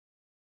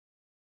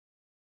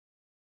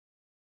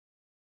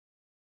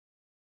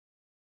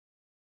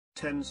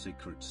10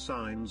 Secret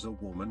Signs a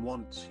Woman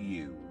Wants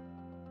You.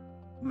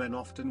 Men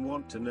often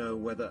want to know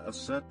whether a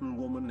certain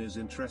woman is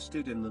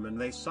interested in them, and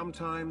they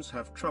sometimes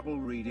have trouble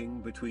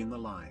reading between the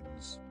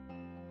lines.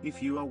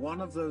 If you are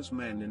one of those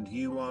men and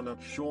you are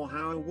not sure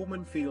how a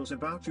woman feels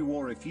about you,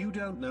 or if you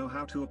don't know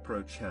how to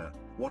approach her,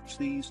 watch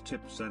these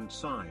tips and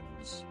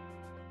signs.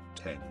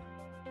 10.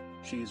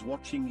 She is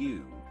watching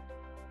you.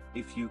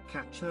 If you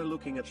catch her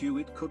looking at you,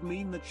 it could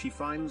mean that she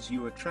finds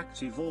you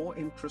attractive or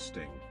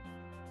interesting.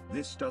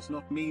 This does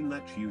not mean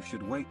that you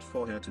should wait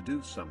for her to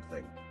do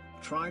something.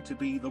 Try to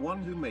be the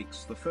one who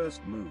makes the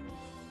first move.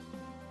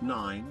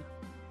 9.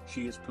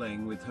 She is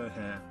playing with her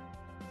hair.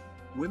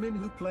 Women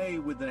who play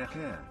with their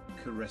hair,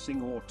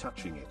 caressing or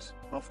touching it,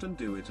 often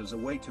do it as a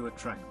way to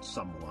attract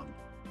someone.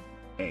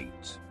 8.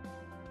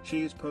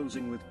 She is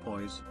posing with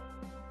poise.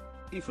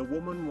 If a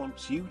woman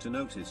wants you to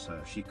notice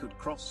her, she could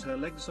cross her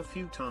legs a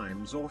few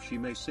times, or she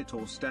may sit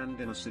or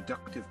stand in a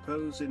seductive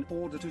pose in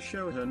order to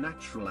show her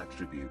natural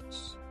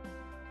attributes.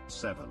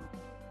 7.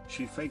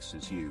 She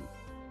faces you.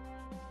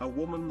 A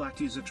woman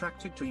that is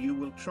attracted to you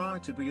will try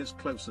to be as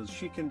close as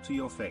she can to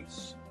your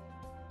face.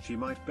 She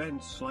might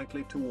bend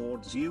slightly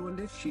towards you, and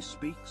if she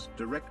speaks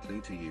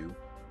directly to you,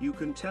 you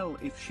can tell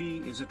if she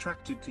is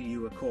attracted to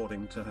you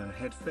according to her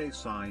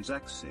head-face-eyes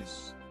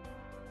axis.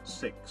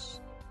 6.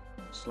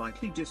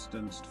 Slightly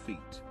distanced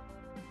feet.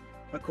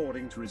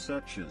 According to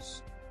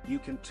researchers, you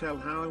can tell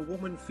how a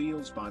woman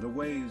feels by the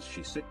ways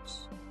she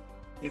sits.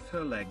 If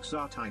her legs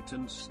are tight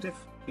and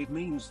stiff, it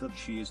means that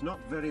she is not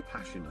very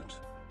passionate.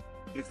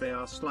 If they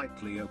are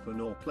slightly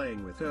open or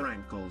playing with her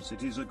ankles,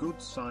 it is a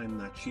good sign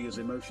that she is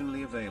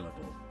emotionally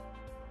available.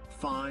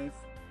 5.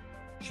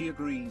 She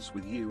agrees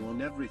with you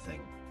on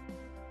everything.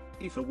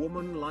 If a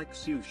woman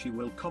likes you, she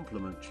will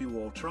compliment you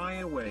or try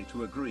a way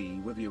to agree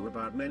with you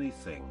about many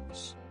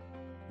things.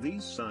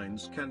 These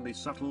signs can be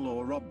subtle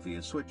or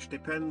obvious, which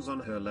depends on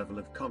her level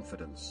of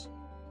confidence.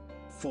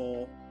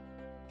 4.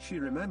 She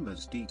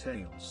remembers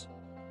details.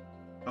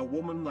 A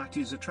woman that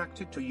is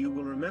attracted to you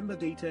will remember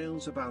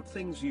details about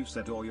things you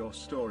said or your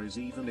stories,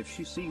 even if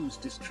she seems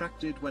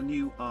distracted when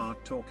you are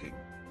talking.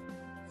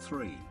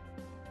 3.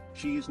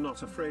 She is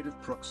not afraid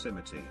of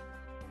proximity.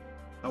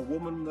 A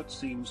woman that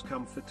seems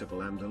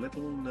comfortable and a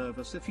little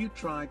nervous if you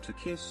try to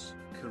kiss,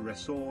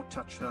 caress or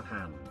touch her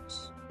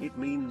hands, it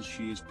means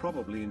she is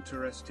probably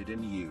interested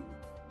in you.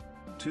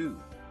 2.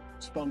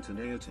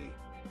 Spontaneity.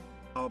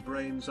 Our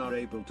brains are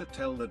able to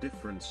tell the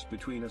difference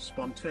between a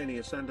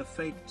spontaneous and a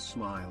faked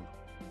smile.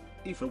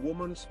 If a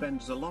woman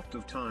spends a lot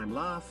of time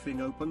laughing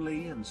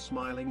openly and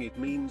smiling, it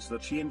means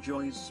that she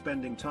enjoys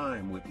spending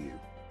time with you.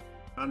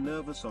 A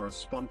nervous or a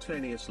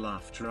spontaneous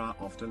laughter are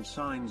often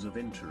signs of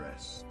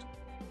interest.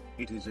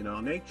 It is in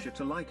our nature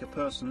to like a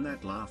person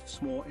that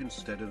laughs more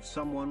instead of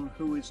someone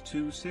who is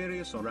too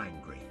serious or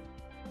angry.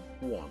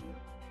 1.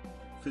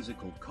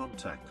 Physical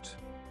contact.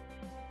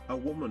 A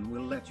woman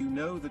will let you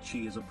know that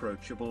she is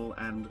approachable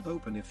and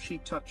open if she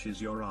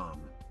touches your arm,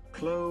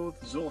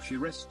 clothes, or she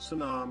rests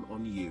an arm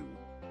on you.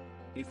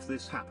 If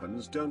this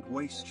happens, don't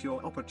waste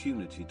your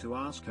opportunity to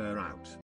ask her out.